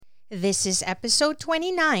This is episode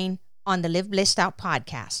 29 on the Live Blissed Out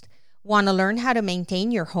podcast. Want to learn how to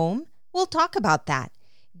maintain your home? We'll talk about that.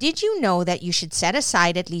 Did you know that you should set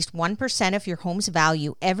aside at least 1% of your home's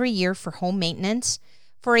value every year for home maintenance?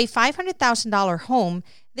 For a $500,000 home,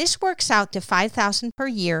 this works out to $5,000 per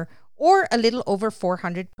year or a little over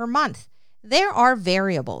 $400 per month. There are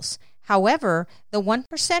variables. However, the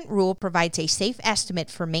 1% rule provides a safe estimate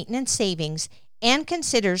for maintenance savings and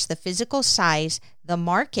considers the physical size, the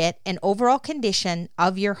market, and overall condition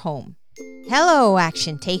of your home. Hello,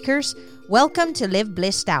 action takers. Welcome to Live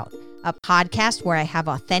Blissed Out, a podcast where I have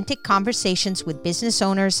authentic conversations with business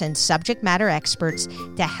owners and subject matter experts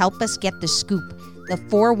to help us get the scoop, the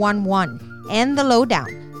 411, and the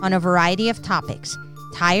lowdown on a variety of topics.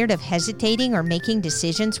 Tired of hesitating or making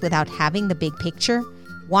decisions without having the big picture?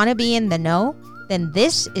 Want to be in the know? Then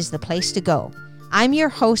this is the place to go. I'm your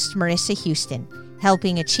host, Marissa Houston,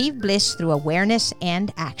 helping achieve bliss through awareness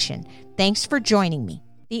and action. Thanks for joining me.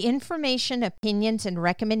 The information, opinions, and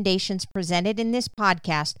recommendations presented in this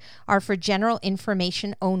podcast are for general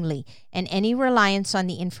information only, and any reliance on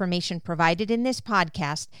the information provided in this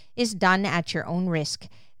podcast is done at your own risk.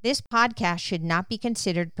 This podcast should not be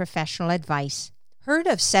considered professional advice. Heard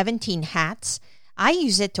of 17 Hats? I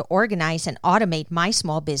use it to organize and automate my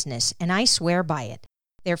small business, and I swear by it.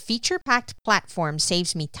 Their feature-packed platform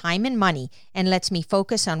saves me time and money and lets me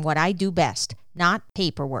focus on what I do best, not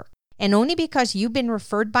paperwork. And only because you've been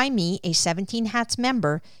referred by me, a 17 Hats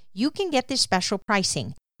member, you can get this special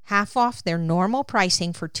pricing, half off their normal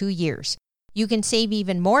pricing for 2 years. You can save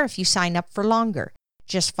even more if you sign up for longer.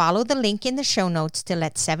 Just follow the link in the show notes to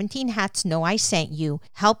let 17 Hats know I sent you,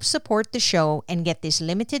 help support the show, and get this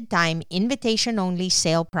limited-time, invitation-only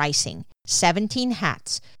sale pricing. 17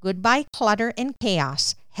 Hats. Goodbye clutter and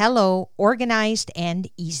chaos. Hello, organized and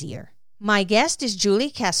easier. My guest is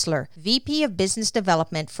Julie Kessler, VP of Business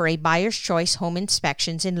Development for A Buyer's Choice Home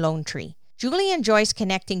Inspections in Lone Tree. Julie enjoys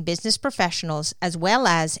connecting business professionals as well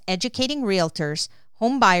as educating realtors,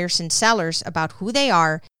 home buyers, and sellers about who they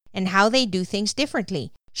are and how they do things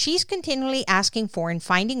differently. She's continually asking for and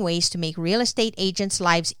finding ways to make real estate agents'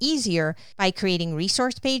 lives easier by creating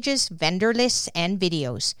resource pages, vendor lists, and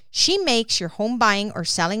videos. She makes your home buying or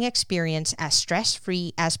selling experience as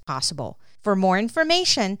stress-free as possible. For more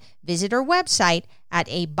information, visit her website at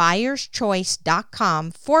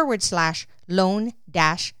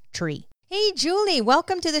abuyerschoice.com/lone-tree. Hey, Julie,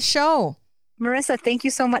 welcome to the show. Marissa, thank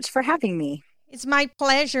you so much for having me. It's my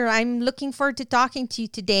pleasure. I'm looking forward to talking to you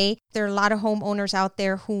today. There are a lot of homeowners out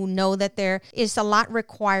there who know that there is a lot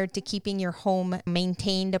required to keeping your home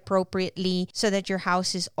maintained appropriately so that your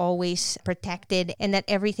house is always protected and that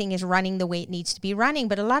everything is running the way it needs to be running.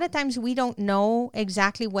 But a lot of times we don't know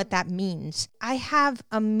exactly what that means. I have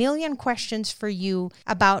a million questions for you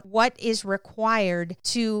about what is required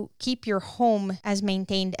to keep your home as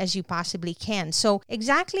maintained as you possibly can. So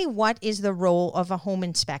exactly what is the role of a home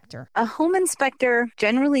inspector? A home inspector,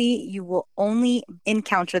 generally, you will only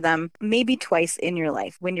encounter them maybe twice in your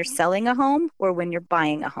life, when you're selling a home or when you're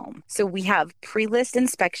buying a home. So we have pre-list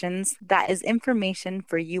inspections. That is information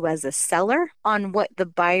for you as a seller on what the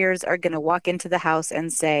buyers are going to walk into the house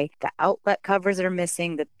and say. The outlet covers are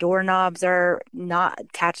missing, the doorknobs are not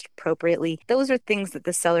attached appropriately. Those are things that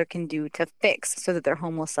the seller can do to fix so that their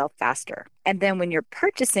home will sell faster. And then when you're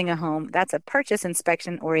purchasing a home, that's a purchase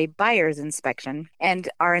inspection or a buyer's inspection. And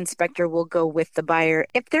our inspector will go with the buyer.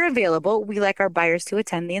 If they're available, we like our buyers to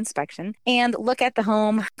attend the inspection and look at the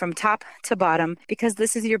home from top to bottom because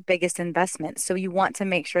this is your biggest investment. So you want to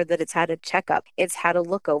make sure that it's had a checkup. It's had a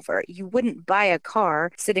look over. You wouldn't buy a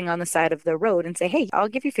car sitting on the side of the road and say, hey, I'll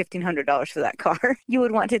give you $1,500 for that car. You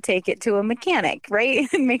would want to take it to a mechanic, right?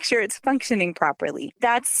 And make sure it's functioning properly.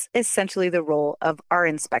 That's essentially the role of our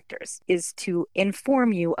inspectors, is to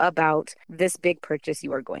inform you about this big purchase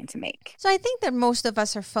you are going to make. So I think that most of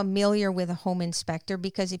us are familiar with a home inspector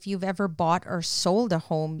because if you've ever bought or sold a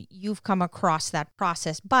home, you've come across that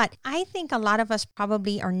process. But I think a lot of us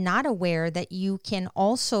probably are not aware that you can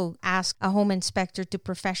also ask a home inspector to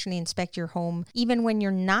professionally inspect your home even when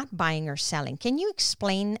you're not buying or selling. Can you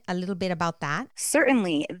explain a little bit about that?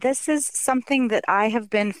 Certainly. This is something that I have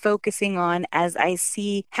been focusing on as I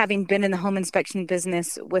see, having been in the home inspection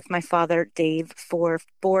business with my father, Dave, for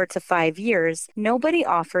 4 to 5 years. Nobody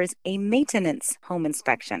offers a maintenance home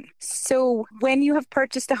inspection. So when you have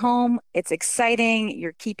purchased a home, it's exciting.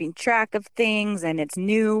 You're keeping track of things and it's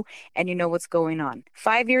new and you know what's going on.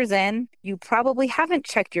 5 years in, you probably haven't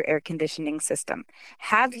checked your air conditioning system.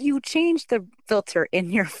 Have you changed the filter in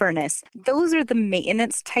your furnace? Those are the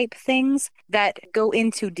maintenance type things that go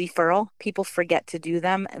into deferral. People forget to do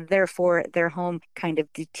them, therefore their home kind of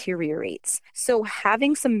deteriorates. So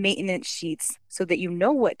having some maintenance sheets so that you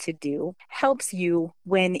know what to do helps you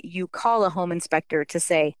when you call a home inspector to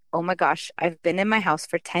say, oh my gosh, I've been in my house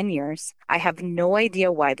for 10 years. I have no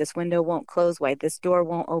idea why this window won't close, why this door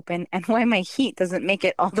won't open, and why my heat doesn't make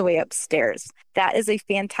it all the way upstairs. That is a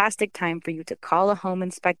fantastic time for you to call a home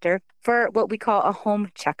inspector for what we call a home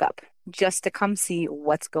checkup, just to come see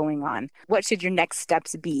what's going on. What should your next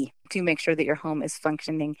steps be to make sure that your home is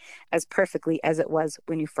functioning as perfectly as it was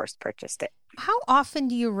when you first purchased it? How often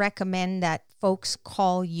do you recommend that folks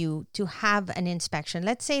call you to have an inspection?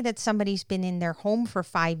 Let's say that somebody's been in their home for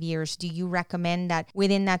 5 years. Do you recommend that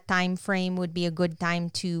within that time frame would be a good time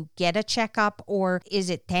to get a checkup? Or is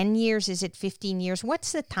it 10 years? Is it 15 years?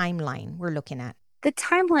 What's the timeline we're looking at? The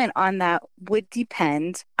timeline on that would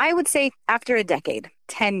depend. I would say after a decade,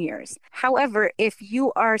 10 years. However, if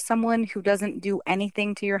you are someone who doesn't do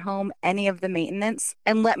anything to your home, any of the maintenance,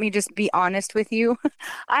 and let me just be honest with you,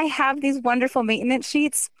 I have these wonderful maintenance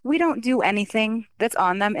sheets. We don't do anything that's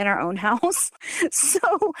on them in our own house.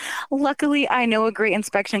 So luckily, I know a great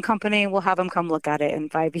inspection company. We'll have them come look at it in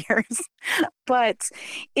 5 years. But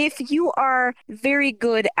if you are very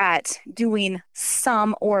good at doing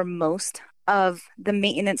some or most of the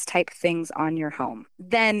maintenance type things on your home,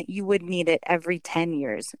 then you would need it every 10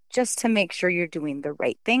 years just to make sure you're doing the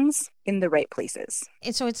right things in the right places.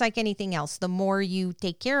 And so it's like anything else. The more you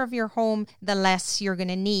take care of your home, the less you're going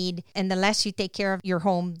to need. And the less you take care of your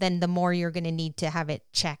home, then the more you're going to need to have it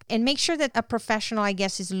checked. And make sure that a professional, I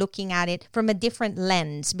guess, is looking at it from a different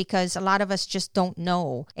lens, because a lot of us just don't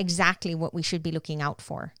know exactly what we should be looking out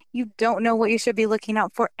for. You don't know what you should be looking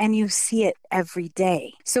out for, and you see it every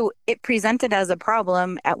day. So it presented as a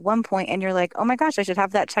problem at one point, and you're like, oh my gosh, I should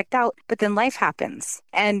have that checked out. But then life happens,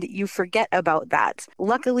 and you forget about that.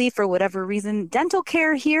 Luckily, for whatever reason, dental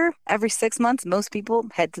care here, every 6 months, most people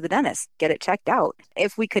head to the dentist, get it checked out.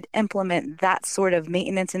 If we could implement that sort of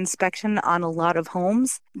maintenance inspection on a lot of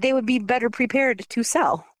homes, they would be better prepared to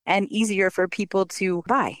sell and easier for people to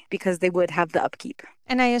buy because they would have the upkeep.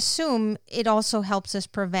 And I assume it also helps us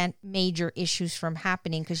prevent major issues from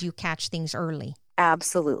happening because you catch things early.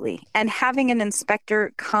 Absolutely. And having an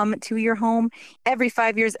inspector come to your home every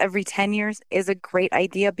 5 years, every 10 years is a great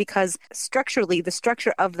idea, because structurally, the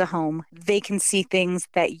structure of the home, they can see things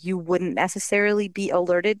that you wouldn't necessarily be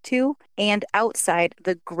alerted to. And outside,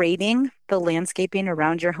 the grading, the landscaping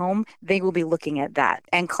around your home, they will be looking at that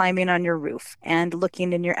and climbing on your roof and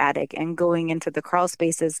looking in your attic and going into the crawl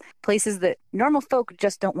spaces, places that normal folk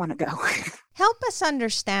just don't want to go. Help us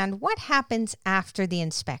understand what happens after the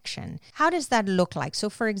inspection. How does that look like? So,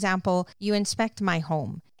 for example, you inspect my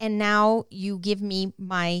home and now you give me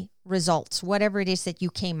my results, whatever it is that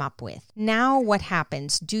you came up with. Now what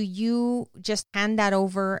happens? Do you just hand that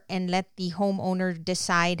over and let the homeowner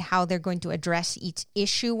decide how they're going to address each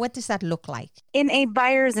issue? What does that look like? In a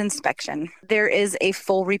buyer's inspection, there is a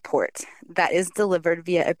full report that is delivered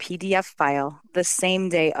via a PDF file the same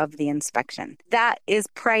day of the inspection. That is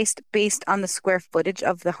priced based on the square footage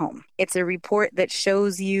of the home. It's a report that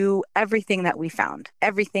shows you everything that we found.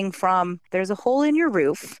 Everything from there's a hole in your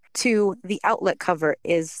roof to the outlet cover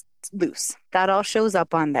is loose. That all shows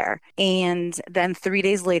up on there. And then 3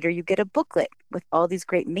 days later, you get a booklet with all these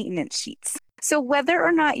great maintenance sheets. So whether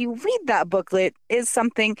or not you read that booklet is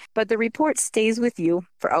something, but the report stays with you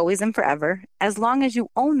for always and forever, as long as you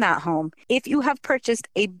own that home. If you have purchased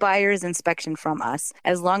a buyer's inspection from us,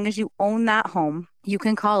 as long as you own that home, you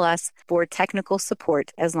can call us for technical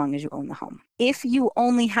support as long as you own the home. If you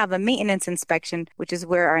only have a maintenance inspection, which is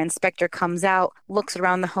where our inspector comes out, looks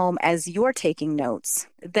around the home as you're taking notes,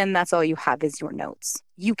 then that's all you have is your notes.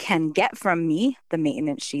 You can get from me the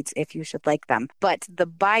maintenance sheets if you should like them. But the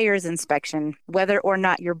buyer's inspection, whether or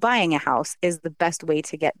not you're buying a house, is the best way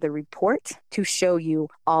to get the report to show you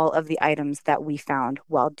all of the items that we found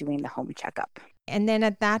while doing the home checkup. And then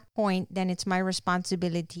at that point, then it's my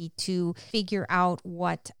responsibility to figure out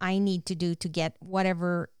what I need to do to get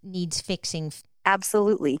whatever needs fixing.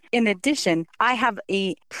 Absolutely. In addition, I have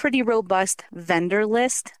a pretty robust vendor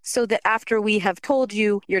list so that after we have told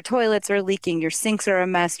you your toilets are leaking, your sinks are a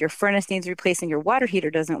mess, your furnace needs replacing, your water heater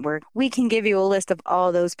doesn't work, we can give you a list of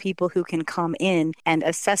all those people who can come in and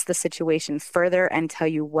assess the situation further and tell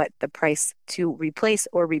you what the price to replace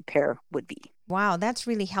or repair would be. Wow, that's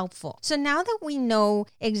really helpful. So now that we know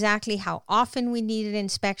exactly how often we need an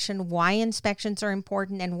inspection, why inspections are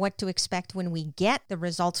important, and what to expect when we get the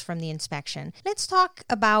results from the inspection, let's talk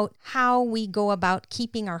about how we go about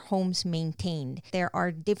keeping our homes maintained. There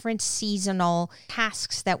are different seasonal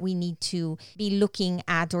tasks that we need to be looking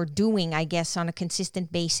at or doing, I guess, on a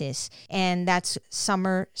consistent basis. And that's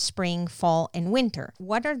summer, spring, fall, and winter.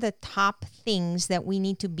 What are the top things that we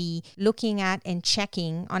need to be looking at and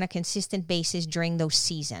checking on a consistent basis during those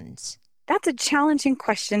seasons? That's a challenging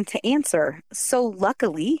question to answer. So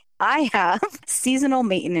luckily, I have seasonal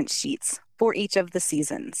maintenance sheets for each of the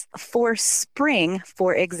seasons. For spring,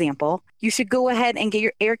 for example, you should go ahead and get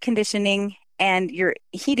your air conditioning and your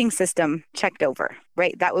heating system checked over,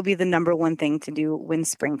 right? That would be the number one thing to do when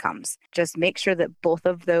spring comes. Just make sure that both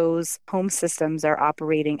of those home systems are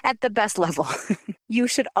operating at the best level. You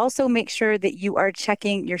should also make sure that you are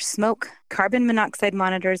checking your smoke, carbon monoxide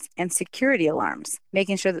monitors, and security alarms,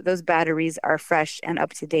 making sure that those batteries are fresh and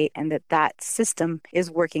up to date and that that system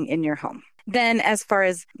is working in your home. Then as far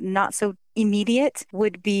as not so immediate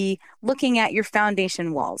would be looking at your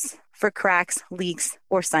foundation walls for cracks, leaks,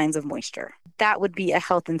 or signs of moisture. That would be a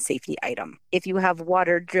health and safety item. If you have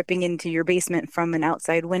water dripping into your basement from an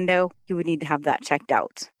outside window, you would need to have that checked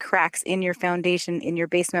out. Cracks in your foundation, in your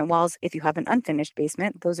basement walls, if you have an unfinished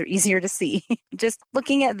basement, those are easier to see. Just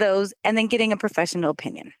looking at those and then getting a professional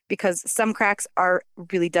opinion, because some cracks are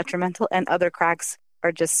really detrimental and other cracks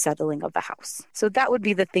are just settling of the house. So that would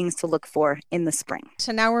be the things to look for in the spring.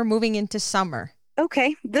 So now we're moving into summer.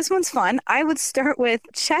 Okay, this one's fun. I would start with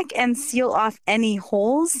check and seal off any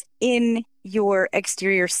holes in your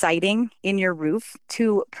exterior siding in your roof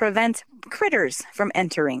to prevent critters from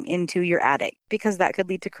entering into your attic, because that could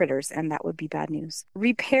lead to critters and that would be bad news.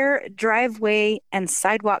 Repair driveway and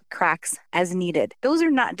sidewalk cracks as needed. Those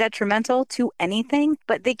are not detrimental to anything,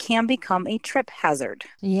 but they can become a trip hazard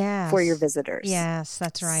for your visitors. Yes,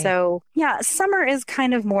 that's right. So yeah, summer is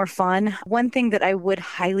kind of more fun. One thing that I would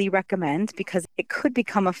highly recommend, because it could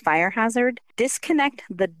become a fire hazard, disconnect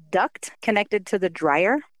the duct connected to the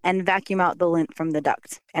dryer and vacuum out the lint from the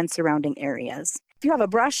duct and surrounding areas. If you have a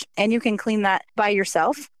brush and you can clean that by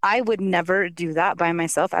yourself, I would never do that by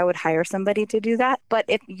myself. I would hire somebody to do that. But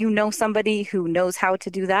if you know somebody who knows how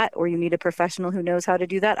to do that, or you need a professional who knows how to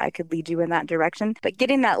do that, I could lead you in that direction. But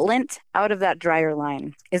getting that lint out of that dryer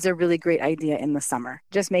line is a really great idea in the summer.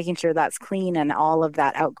 Just making sure that's clean and all of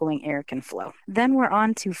that outgoing air can flow. Then we're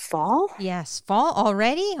on to fall. Yes, fall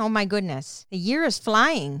already? Oh my goodness. The year is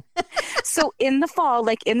flying. So in the fall,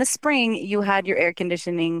 like in the spring, you had your air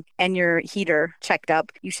conditioning and your heater checked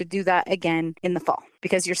up. You should do that again in the fall,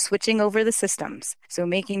 because you're switching over the systems. So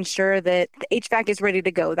making sure that the HVAC is ready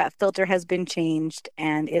to go, that filter has been changed,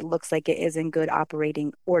 and it looks like it is in good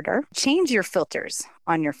operating order. Change your filters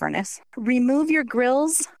on your furnace. Remove your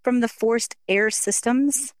grills from the forced air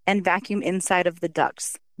systems and vacuum inside of the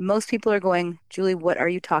ducts. Most people are going, Julie, what are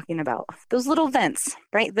you talking about? Those little vents,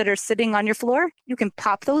 right, that are sitting on your floor, you can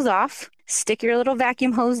pop those off, stick your little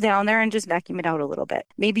vacuum hose down there and just vacuum it out a little bit.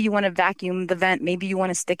 Maybe you want to vacuum the vent. Maybe you want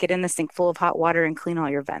to stick it in a sink full of hot water and clean all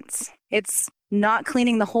your vents. It's not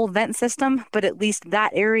cleaning the whole vent system, but at least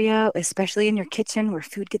that area, especially in your kitchen where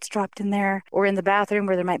food gets dropped in there, or in the bathroom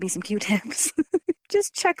where there might be some Q-tips.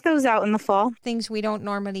 Just check those out in the fall. Things we don't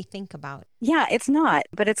normally think about. Yeah, it's not,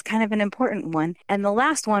 but it's kind of an important one. And the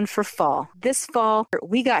last one for fall. This fall,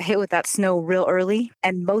 we got hit with that snow real early,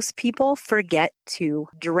 and most people forget to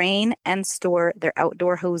drain and store their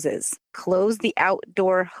outdoor hoses. Close the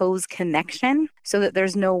outdoor hose connection so that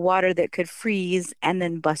there's no water that could freeze and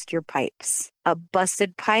then bust your pipes. A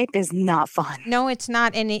busted pipe is not fun. No, it's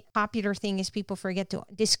not. And a popular thing is people forget to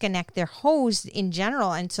disconnect their hose in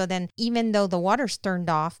general. And so then even though the water's turned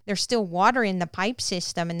off, there's still water in the pipe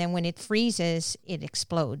system. And then when it freezes, it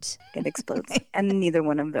explodes. It explodes. And neither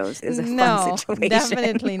one of those is a fun situation.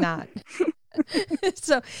 Definitely not.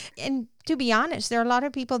 So, and to be honest, there are a lot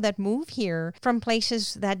of people that move here from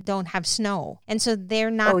places that don't have snow. And so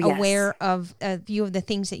they're not aware of a few of the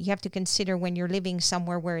things that you have to consider when you're living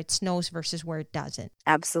somewhere where it snows versus where it doesn't.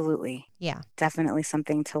 Absolutely. Yeah. Definitely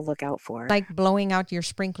something to look out for. Like blowing out your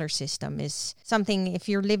sprinkler system is something, if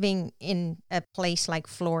you're living in a place like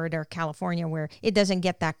Florida or California where it doesn't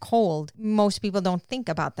get that cold, most people don't think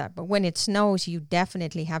about that. But when it snows, you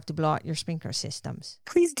definitely have to blow out your sprinkler systems.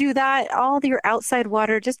 Please do that. All your outside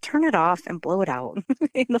water, just turn it off and blow it out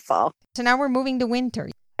in the fall. So now we're moving to winter.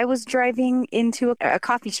 I was driving into a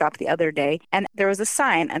coffee shop the other day, and there was a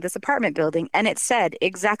sign at this apartment building, and it said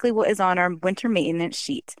exactly what is on our winter maintenance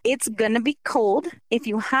sheet. It's going to be cold. If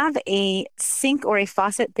you have a sink or a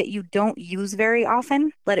faucet that you don't use very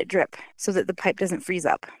often, let it drip so that the pipe doesn't freeze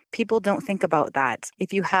up. People don't think about that.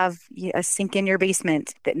 If you have a sink in your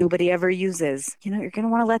basement that nobody ever uses, you're going to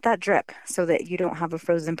want to let that drip so that you don't have a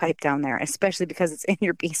frozen pipe down there, especially because it's in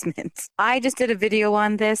your basement. I just did a video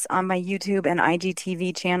on this on my YouTube and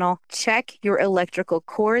IGTV channel. Check your electrical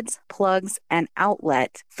cords, plugs, and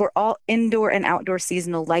outlet for all indoor and outdoor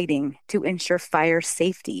seasonal lighting to ensure fire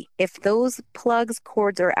safety. If those plugs,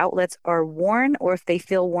 cords, or outlets are worn, or if they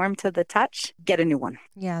feel warm to the touch, get a new one.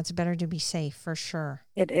 Yeah, it's better to be safe for sure.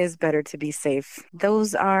 It is better to be safe.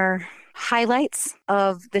 Those are highlights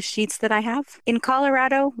of the sheets that I have. In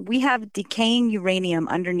Colorado, we have decaying uranium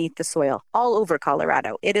underneath the soil all over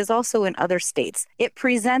Colorado. It is also in other states. It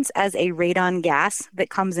presents as a radon gas that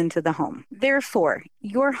comes into the home. Therefore,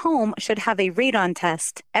 your home should have a radon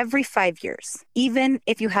test every 5 years, even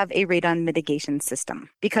if you have a radon mitigation system,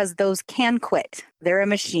 because those can quit. They're a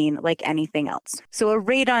machine like anything else. So a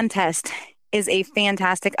radon test is a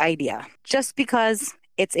fantastic idea. Just because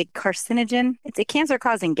it's a carcinogen, it's a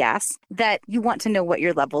cancer-causing gas, that you want to know what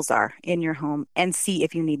your levels are in your home and see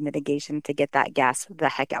if you need mitigation to get that gas the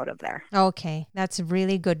heck out of there. Okay, that's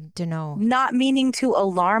really good to know. Not meaning to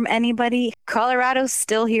alarm anybody. Colorado's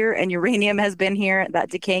still here and uranium has been here.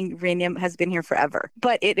 That decaying uranium has been here forever.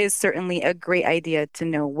 But it is certainly a great idea to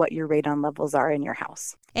know what your radon levels are in your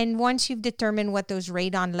house. And once you've determined what those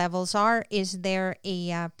radon levels are, is there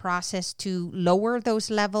a process to lower those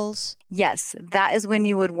levels? Yes, that is when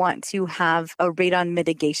you would want to have a radon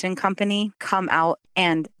mitigation company come out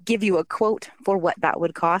and give you a quote for what that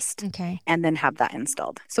would cost, okay, and then have that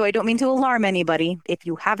installed. So I don't mean to alarm anybody. If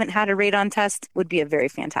you haven't had a radon test, would be a very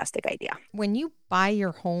fantastic idea. When you buy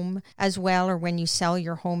your home as well, or when you sell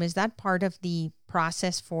your home, is that part of the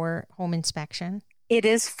process for home inspection? It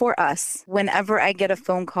is for us. Whenever I get a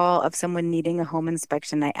phone call of someone needing a home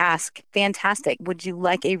inspection, I ask, fantastic, would you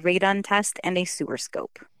like a radon test and a sewer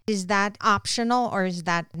scope? Is that optional or is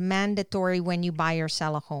that mandatory when you buy or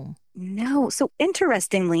sell a home? No. So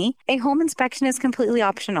interestingly, a home inspection is completely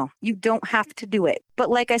optional. You don't have to do it. But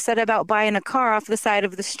like I said about buying a car off the side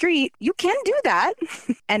of the street, you can do that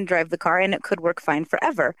and drive the car and it could work fine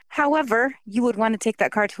forever. However, you would want to take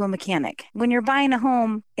that car to a mechanic. When you're buying a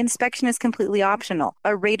home, inspection is completely optional.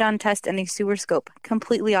 A radon test and a sewer scope,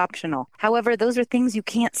 completely optional. However, those are things you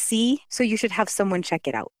can't see, so you should have someone check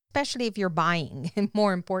it out. Especially if you're buying, and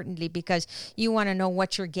more importantly, because you want to know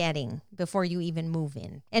what you're getting before you even move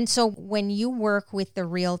in. And so when you work with the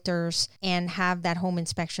realtors and have that home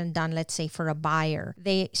inspection done, let's say for a buyer,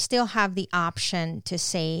 they still have the option to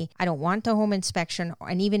say, I don't want a home inspection.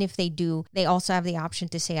 And even if they do, they also have the option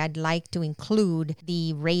to say, I'd like to include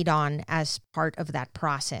the radon as part of that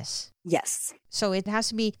process. Yes. So it has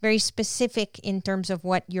to be very specific in terms of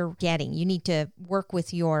what you're getting. You need to work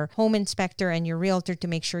with your home inspector and your realtor to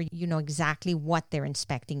make sure you know exactly what they're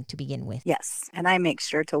inspecting to begin with. Yes. And I make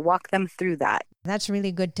sure to walk them through that. That's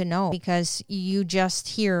really good to know, because you just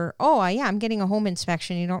hear, oh, yeah, I'm getting a home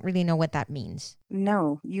inspection. You don't really know what that means.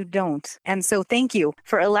 No, you don't. And so thank you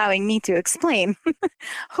for allowing me to explain,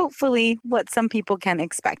 hopefully, what some people can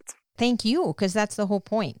expect. Thank you, because that's the whole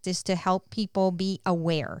point, is to help people be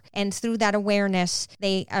aware. And through that awareness,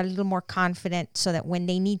 they are a little more confident so that when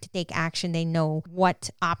they need to take action, they know what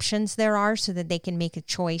options there are so that they can make a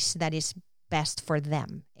choice that is best for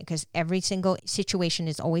them, because every single situation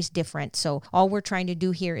is always different. So all we're trying to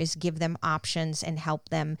do here is give them options and help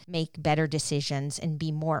them make better decisions and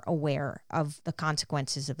be more aware of the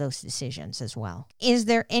consequences of those decisions as well. Is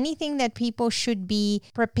there anything that people should be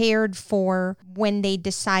prepared for when they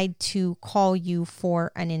decide to call you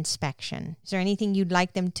for an inspection? Is there anything you'd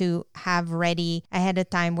like them to have ready ahead of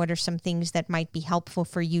time? What are some things that might be helpful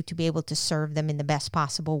for you to be able to serve them in the best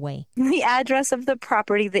possible way? The address of the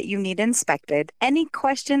property that you need inspected, any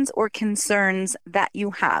questions or concerns that you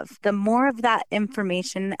have. The more of that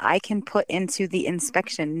information I can put into the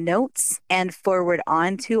inspection notes and forward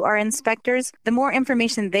on to our inspectors, the more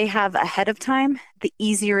information they have ahead of time, the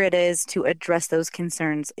easier it is to address those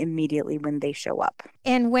concerns immediately when they show up.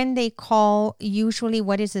 And when they call, usually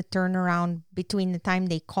what is the turnaround between the time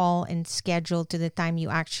they call and schedule to the time you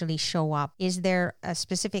actually show up? Is there a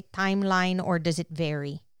specific timeline or does it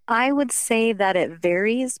vary? I would say that it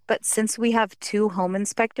varies, but since we have 2 home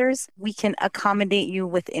inspectors, we can accommodate you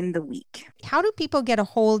within the week. How do people get a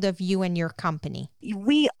hold of you and your company?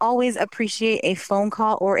 We always appreciate a phone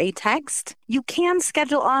call or a text. You can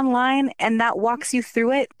schedule online and that walks you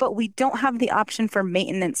through it, but we don't have the option for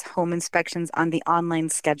maintenance home inspections on the online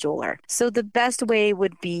scheduler. So the best way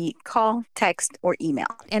would be call, text, or email.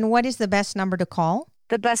 And what is the best number to call?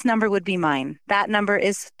 The best number would be mine. That number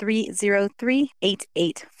is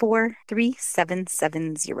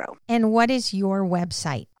 303-884-3770. And what is your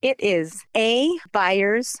website? It is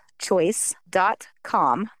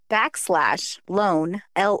abuyerschoice.com/loan,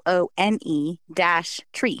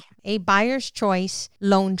 LONE-tree. A buyer's choice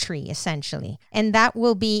loan tree, essentially. And that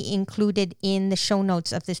will be included in the show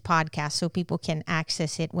notes of this podcast so people can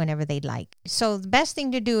access it whenever they'd like. So the best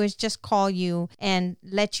thing to do is just call you and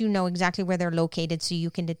let you know exactly where they're located so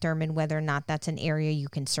you can determine whether or not that's an area you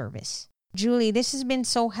can service. Julie, this has been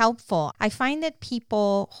so helpful. I find that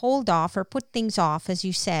people hold off or put things off, as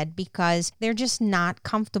you said, because they're just not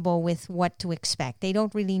comfortable with what to expect. They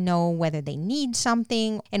don't really know whether they need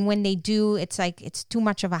something. And when they do, it's like it's too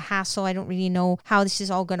much of a hassle. I don't really know how this is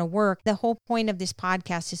all going to work. The whole point of this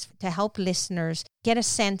podcast is to help listeners get a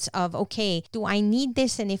sense of, okay, do I need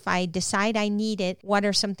this? And if I decide I need it, what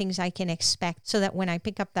are some things I can expect so that when I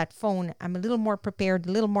pick up that phone, I'm a little more prepared,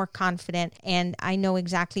 a little more confident, and I know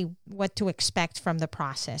exactly what to expect from the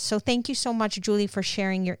process. So thank you so much, Julie, for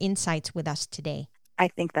sharing your insights with us today. I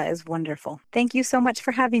think that is wonderful. Thank you so much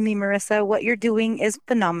for having me, Marissa. What you're doing is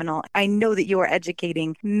phenomenal. I know that you are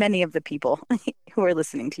educating many of the people who are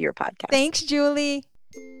listening to your podcast. Thanks, Julie.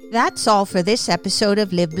 That's all for this episode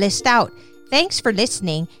of Live Blissed Out. Thanks for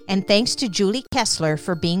listening, and thanks to Julie Kessler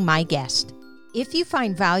for being my guest. If you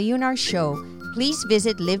find value in our show, please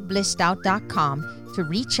visit liveblessedout.com to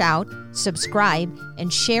reach out, subscribe,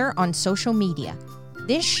 and share on social media.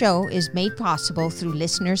 This show is made possible through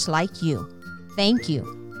listeners like you. Thank you.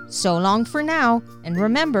 So long for now, and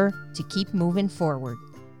remember to keep moving forward.